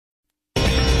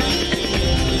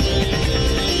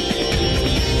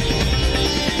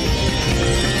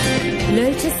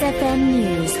SFM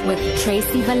News with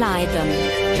Tracy Valaydham.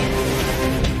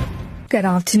 Good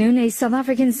afternoon. A South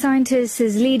African scientist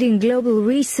is leading global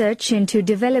research into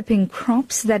developing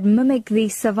crops that mimic the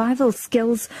survival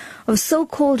skills of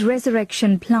so-called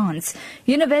resurrection plants.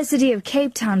 University of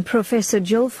Cape Town Professor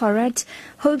Joel Farret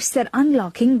hopes that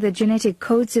unlocking the genetic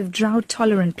codes of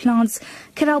drought-tolerant plants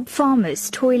can help farmers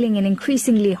toiling in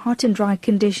increasingly hot and dry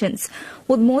conditions.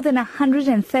 With more than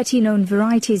 130 known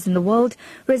varieties in the world,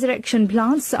 resurrection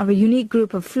plants are a unique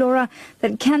group of flora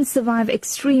that can survive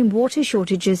extreme water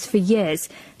shortages for years.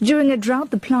 During a drought,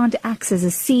 the plant acts as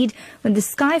a seed. When the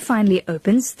sky finally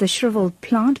opens, the shriveled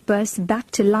plant bursts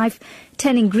back to life,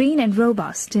 turning green and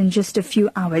robust in just a few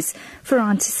hours.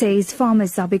 Farret says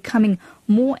farmers are becoming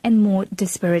more and more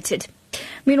dispirited.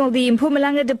 Meanwhile, the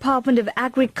Mpumalanga Department of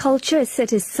Agriculture has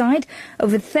set aside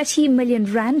over 30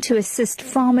 million rand to assist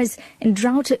farmers in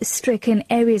drought-stricken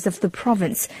areas of the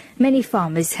province. Many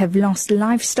farmers have lost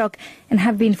livestock and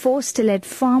have been forced to let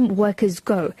farm workers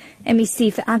go.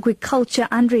 MEC for Agriculture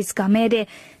Andres Gamede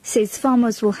says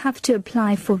farmers will have to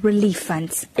apply for relief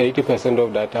funds. 80%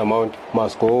 of that amount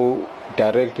must go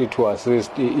directly to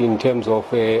assist in terms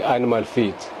of animal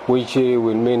feed, which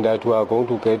will mean that we are going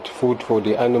to get food for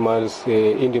the animals.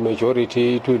 In the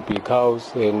majority, it will be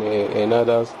cows and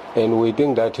others. And we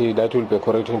think that that will be a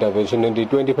correct intervention. And the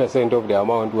 20% of the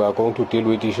amount, we are going to deal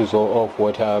with issues of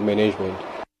water management.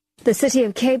 The City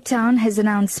of Cape Town has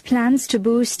announced plans to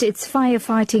boost its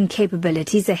firefighting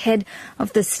capabilities ahead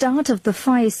of the start of the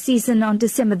fire season on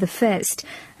December the 1st.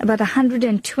 About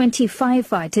 120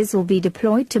 firefighters will be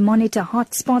deployed to monitor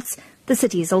hotspots. The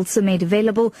city has also made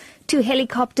available 2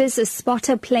 helicopters, a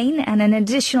spotter plane and an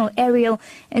additional aerial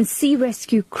and sea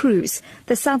rescue crews.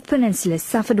 The South Peninsula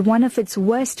suffered one of its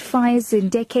worst fires in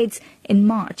decades in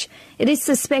March. It is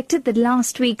suspected that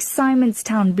last week's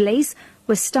Simonstown blaze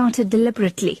was started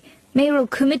deliberately. Mayoral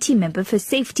Committee Member for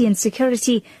Safety and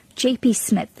Security, J.P.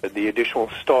 Smith. The additional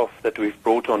staff that we've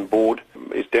brought on board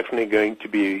is definitely going to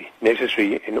be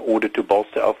necessary in order to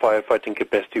bolster our firefighting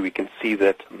capacity. We can see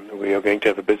that we are going to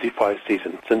have a busy fire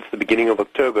season. Since the beginning of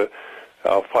October,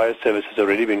 our fire service has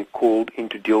already been called in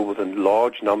to deal with a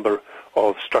large number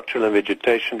of structural and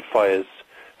vegetation fires,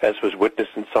 as was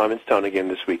witnessed in Simonstown again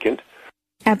this weekend.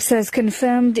 ABSA has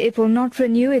confirmed it will not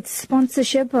renew its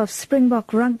sponsorship of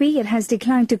Springbok Rugby. It has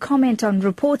declined to comment on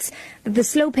reports that the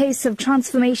slow pace of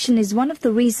transformation is one of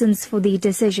the reasons for the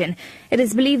decision. It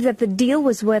is believed that the deal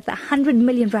was worth 100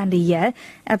 million rand a year.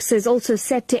 ABSA is also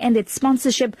set to end its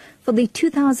sponsorship for the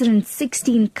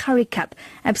 2016 Currie Cup.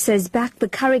 ABSA has backed the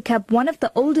Currie Cup, one of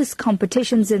the oldest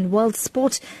competitions in world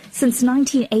sport, since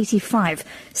 1985.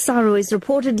 SARO is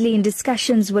reportedly in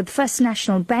discussions with First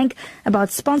National Bank about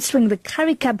sponsoring the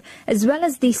Currie Cup as well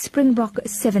as the Springbok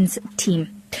Sevens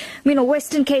team. Meanwhile,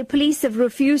 Western Cape Police have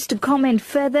refused to comment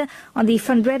further on the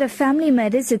Van Breda family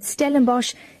murders at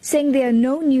Stellenbosch, saying there are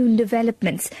no new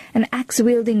developments. An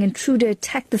axe-wielding intruder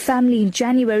attacked the family in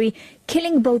January,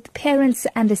 killing both parents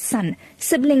and a son.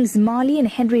 Siblings Marley and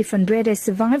Henry Van Breda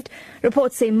survived.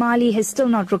 Reports say Marley has still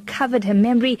not recovered her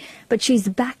memory, but she's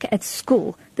back at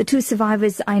school. The 2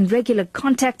 survivors are in regular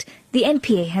contact. The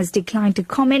NPA has declined to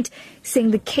comment,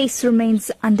 saying the case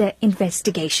remains under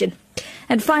investigation.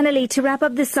 And finally, to wrap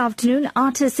up this afternoon,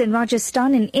 artists in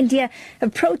Rajasthan and India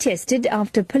have protested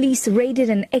after police raided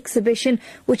an exhibition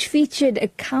which featured a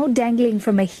cow dangling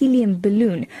from a helium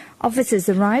balloon. Officers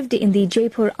arrived in the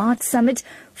Jaipur Art Summit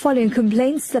following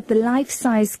complaints that the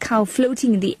life-size cow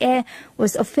floating in the air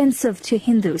was offensive to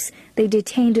Hindus. They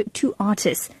detained 2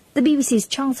 artists. The BBC's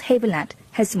Charles Haviland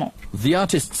has more. The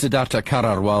artist Siddhartha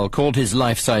Kararwal called his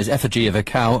life-size effigy of a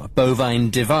cow bovine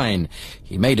divine.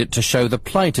 He made it to show the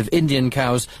plight of Indian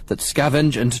cows that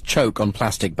scavenge and choke on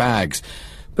plastic bags.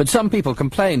 But some people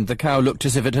complained the cow looked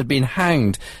as if it had been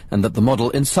hanged and that the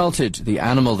model insulted the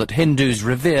animal that Hindus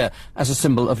revere as a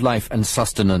symbol of life and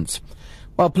sustenance.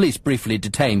 While police briefly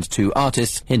detained 2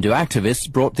 artists, Hindu activists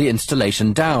brought the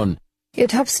installation down. Your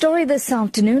top story this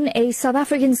afternoon, a South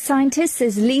African scientist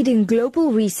is leading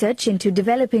global research into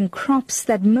developing crops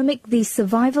that mimic the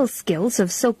survival skills of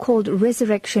so-called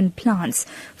resurrection plants.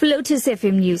 For Lotus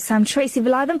FM News, I'm Tracy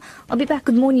Valaydham. I'll be back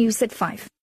with more news at 5.